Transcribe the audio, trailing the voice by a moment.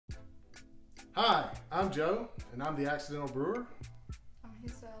Hi, I'm Joe, and I'm the Accidental Brewer. I'm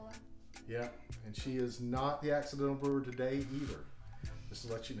Gisela. Yeah, and she is not the Accidental Brewer today either. Just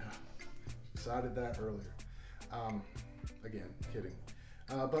to let you know. Decided that earlier. Again, kidding.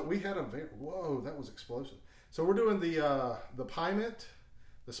 But we had a whoa, that was explosive. So we're doing the Pyment,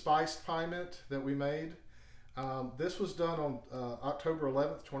 the spiced Pyment that we made. This was done on October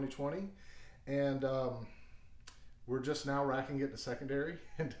 11th, 2020, and we're just now racking it to secondary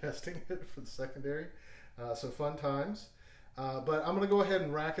and testing it for the secondary. So fun times. But I'm going to go ahead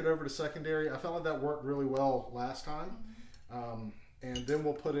and rack it over to secondary. I felt like that worked really well last time. And then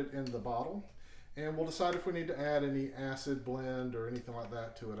we'll put it in the bottle. And we'll decide if we need to add any acid blend or anything like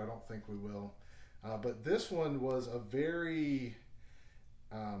that to it. I don't think we will. But this one was a very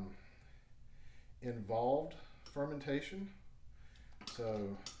involved fermentation.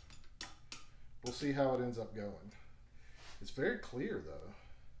 So we'll see how it ends up going. It's very clear though.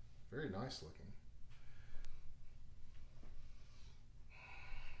 Very nice looking.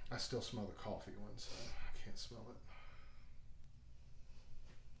 I still smell the coffee one, so I can't smell it.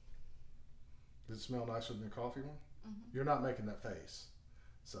 Does it smell nicer than the coffee one? Mm-hmm. You're not making that face,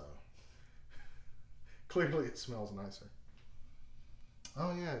 so clearly it smells nicer.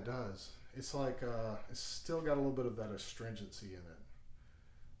 Oh yeah, it does. It's like it's still got a little bit of that astringency in it.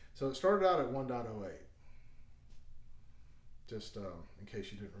 So it started out at 1.08. Just in case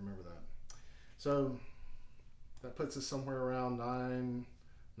you didn't remember that. So that puts us somewhere around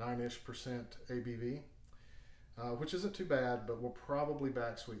 9-ish% ABV, which isn't too bad, but we'll probably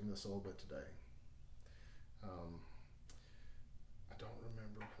back sweeten this a little bit today. I don't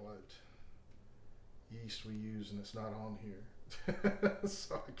remember what yeast we use, and it's not on here,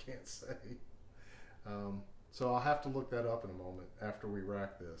 so I can't say. So I'll have to look that up in a moment after we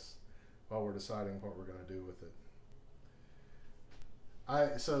rack this, while we're deciding what we're going to do with it.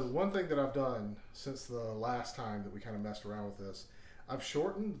 So one thing that I've done since the last time that we kind of messed around with this, I've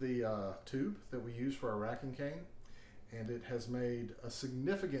shortened the tube that we use for our racking cane, and it has made a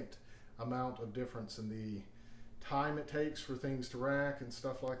significant amount of difference in the time it takes for things to rack and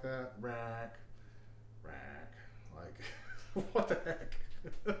stuff like that. Rack, like what the heck?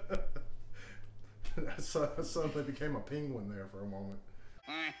 I suddenly became a penguin there for a moment.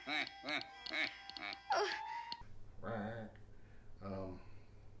 Rack.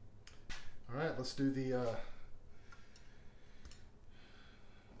 All right, let's do the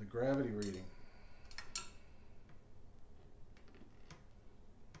gravity reading.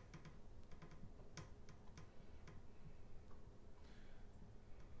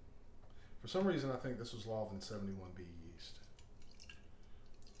 For some reason, I think this was Lalvin 71B yeast.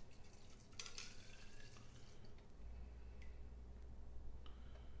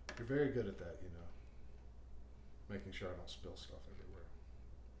 You're very good at that, you know. Making sure I don't spill stuff everywhere.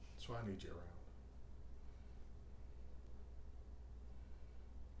 That's why I need you around.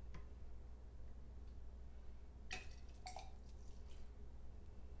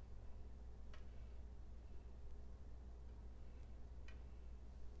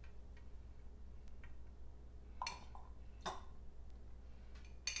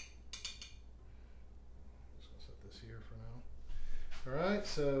 This here for now. All right,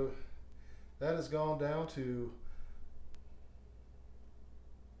 so that has gone down to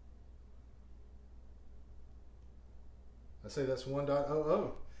I say that's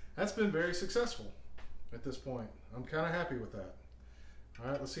 1.00. That's been very successful at this point. I'm kind of happy with that. All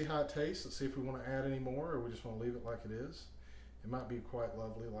right, let's see how it tastes. Let's see if we want to add any more or we just want to leave it like it is. It might be quite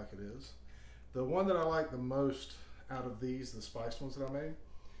lovely like it is. The one that I like the most out of these, the spiced ones that I made,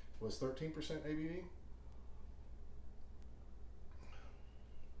 was 13% ABV.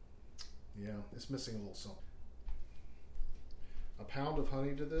 Yeah, it's missing a little something. A pound of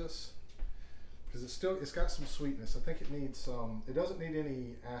honey to this, because it's got some sweetness. I think it needs some. It doesn't need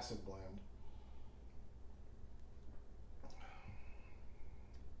any acid blend.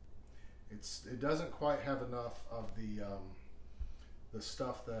 It doesn't quite have enough of the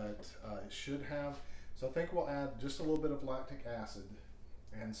stuff that it should have. So I think we'll add just a little bit of lactic acid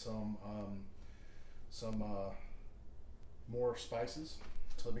and some more spices.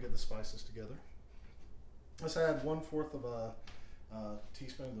 So let me get the spices together. Let's add 1/4 of a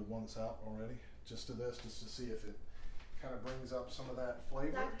teaspoon, the one that's out already, just to this, just to see if it kind of brings up some of that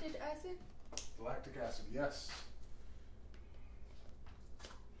flavor. Lactic acid? Lactic acid, yes.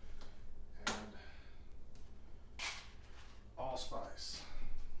 And allspice.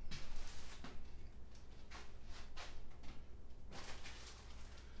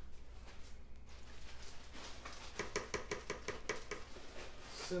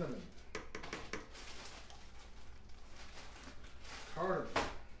 Cinnamon. Cardamom.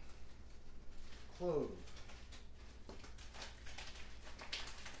 clove.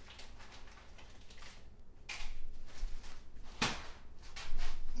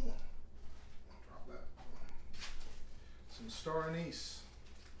 Drop that. Some star anise.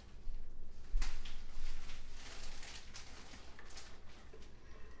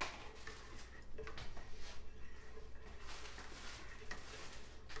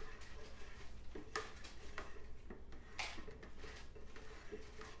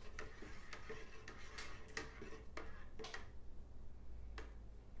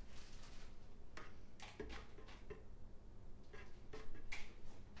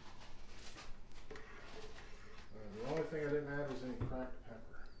 The only thing I didn't add was any cracked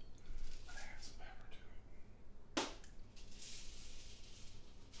pepper. I add some pepper to it.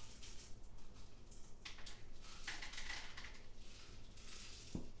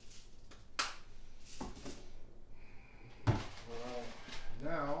 Well,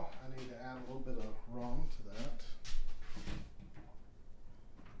 now I need to add a little bit of rum to that.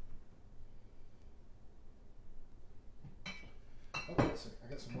 Oh, let's see. I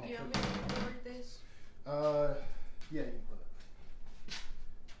got some more. Do you want me to record this? Yeah, you can put it.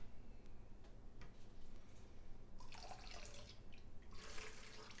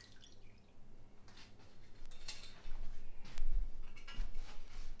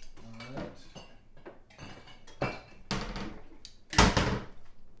 Alright.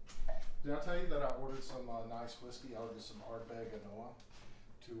 Did I tell you that I ordered some nice whiskey? I ordered some Ardbeg and Noah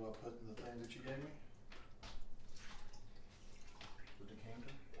to put in the thing that you gave me? The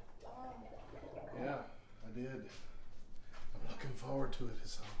decanter? Yeah, I did. I'm looking forward to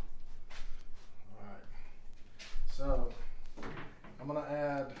it. Alright. So, I'm going to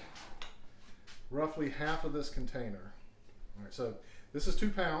add roughly half of this container. Alright, so this is 2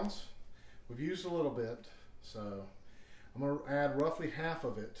 pounds. We've used a little bit, so I'm going to add roughly half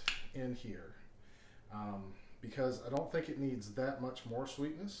of it in here. Because I don't think it needs that much more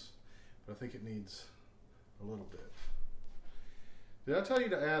sweetness, but I think it needs a little bit. Did I tell you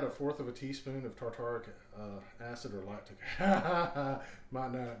to add 1/4 teaspoon of tartaric acid or lactic?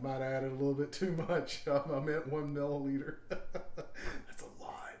 might add a little bit too much. I meant 1 milliliter. That's a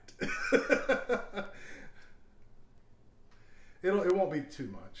lot. It won't be too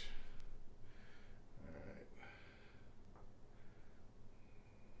much. All right.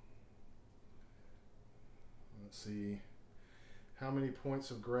 Let's see how many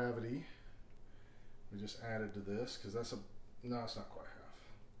points of gravity we just added to this, because that's no, it's not quite half.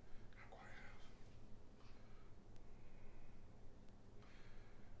 Not quite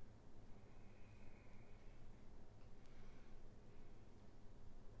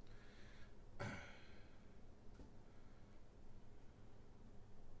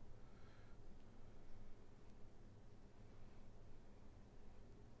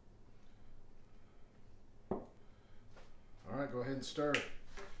half. All right, go ahead and stir.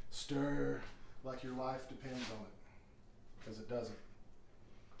 Stir like your life depends on it. Because it doesn't.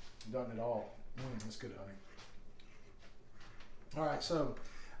 It doesn't at all. That's good honey. Alright, so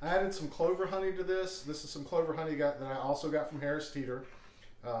I added some clover honey to this. This is some clover honey that I also got from Harris Teeter.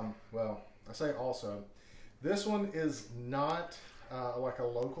 Well, I say also. This one is not like a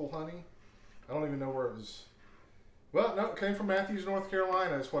local honey. I don't even know where it was. Well, no, it came from Matthews, North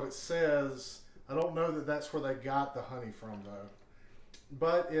Carolina is what it says. I don't know that that's where they got the honey from though.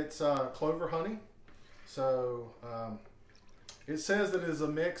 But it's clover honey. So, it says that it is a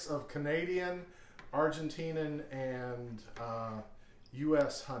mix of Canadian, Argentinian, and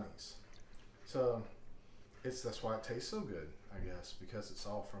U.S. honeys. So that's why it tastes so good, I guess, because it's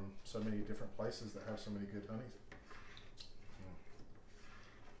all from so many different places that have so many good honeys.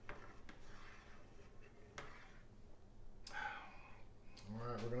 All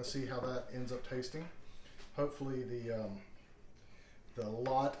right, we're going to see how that ends up tasting. Hopefully the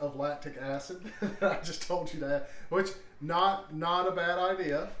lot of lactic acid that I just told you to add, which not a bad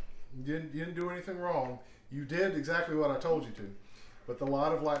idea. You didn't do anything wrong. You did exactly what I told you to. But the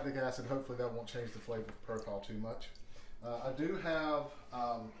lot of lactic acid, hopefully that won't change the flavor profile too much. I do have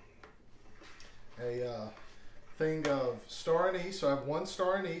a thing of star anise. So I have 1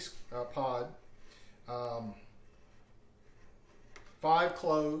 star anise pod, 5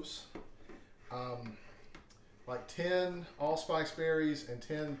 cloves, like 10 allspice berries and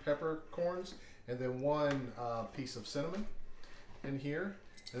 10 peppercorns, and then 1 piece of cinnamon in here.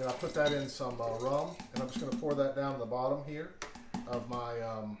 And then I put that in some rum, and I'm just going to pour that down the bottom here of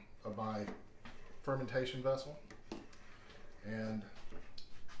my fermentation vessel. And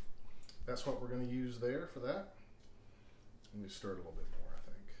that's what we're going to use there for that. Let me stir it a little bit more, I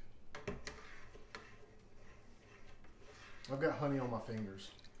think. I've got honey on my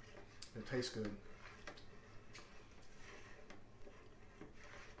fingers. It tastes good.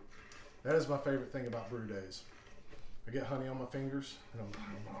 That is my favorite thing about brew days. I get honey on my fingers, and I'm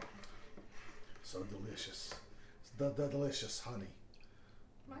so delicious. It's the delicious honey.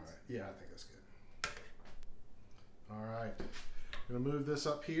 Nice. All right. Yeah, I think that's good. All right. I'm going to move this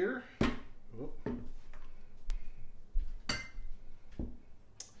up here. Whoop.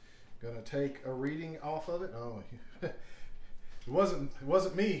 Going to take a reading off of it. Oh, it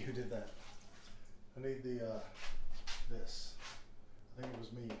wasn't me who did that. I need the this. I think it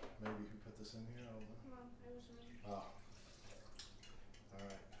was me, maybe, who put this in here. I don't know. Well, it was me. Ah. All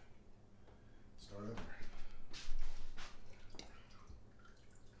right. Start over.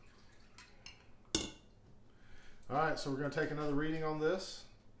 All right, so we're going to take another reading on this,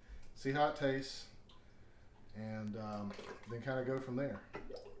 see how it tastes, and then kind of go from there.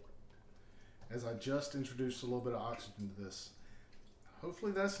 As I just introduced a little bit of oxygen to this,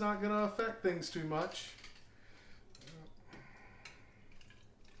 hopefully that's not going to affect things too much.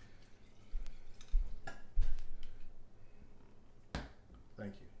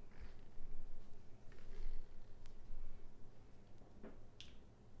 Thank you.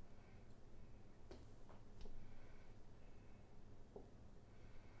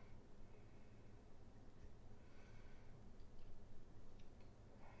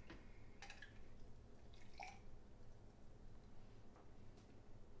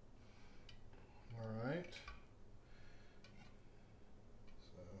 All right.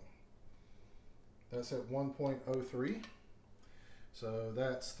 So that's at 1.03. So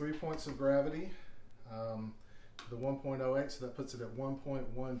that's 3 points of gravity. The 1.08, so that puts it at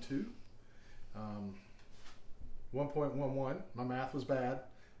 1.12. 1.11. My math was bad.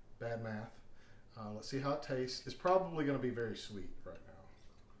 Bad math. Let's see how it tastes. It's probably going to be very sweet right now.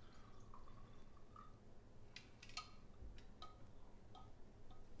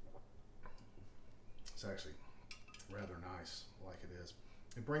 It's actually rather nice, like it is.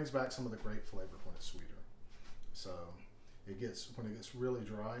 It brings back some of the grape flavor when it's sweeter. So when it gets really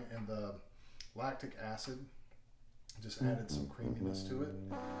dry, and the lactic acid just added some creaminess to it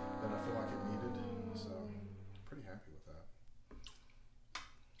that I feel like it needed. So pretty happy with that.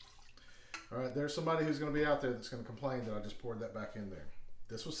 All right, there's somebody who's going to be out there that's going to complain that I just poured that back in there.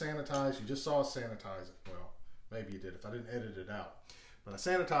 This was sanitized. You just saw us sanitize it. Well, maybe you did if I didn't edit it out. But I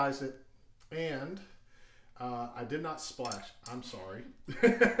sanitized it, and I did not splash. I'm sorry.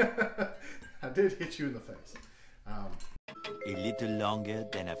 I did hit you in the face. A little longer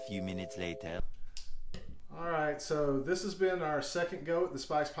than a few minutes later. All right, so this has been our second go at the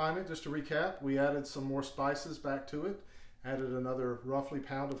spice pyment. Just to recap, we added some more spices back to it. Added another roughly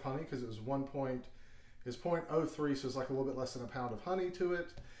pound of honey because it was 0.03, so it's like a little bit less than a pound of honey to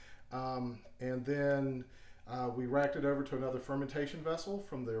it. And then we racked it over to another fermentation vessel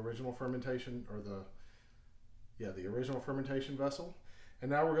from the original fermentation, or the original fermentation vessel. And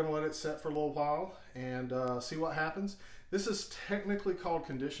now we're going to let it set for a little while and see what happens. This is technically called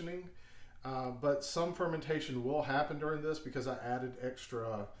conditioning, but some fermentation will happen during this because I added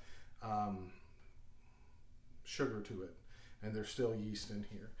extra sugar to it, and there's still yeast in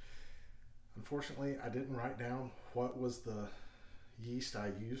here. Unfortunately, I didn't write down what was the yeast I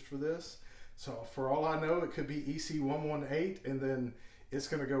used for this. So for all I know, it could be EC118, and then it's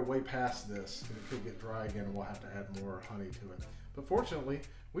going to go way past this. And it could get dry again, and we'll have to add more honey to it. But fortunately,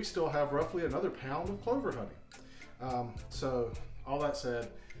 we still have roughly another pound of clover honey. So all that said,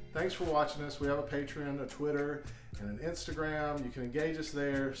 thanks for watching us. We have a Patreon, a Twitter, and an Instagram. You can engage us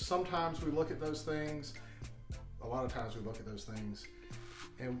there. Sometimes we look at those things. A lot of times we look at those things,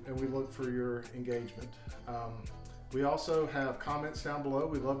 and we look for your engagement. We also have comments down below.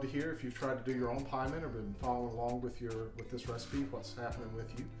 We'd love to hear if you've tried to do your own pyment or been following along with this recipe, what's happening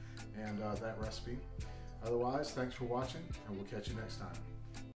with you and that recipe. Otherwise, thanks for watching, and we'll catch you next time.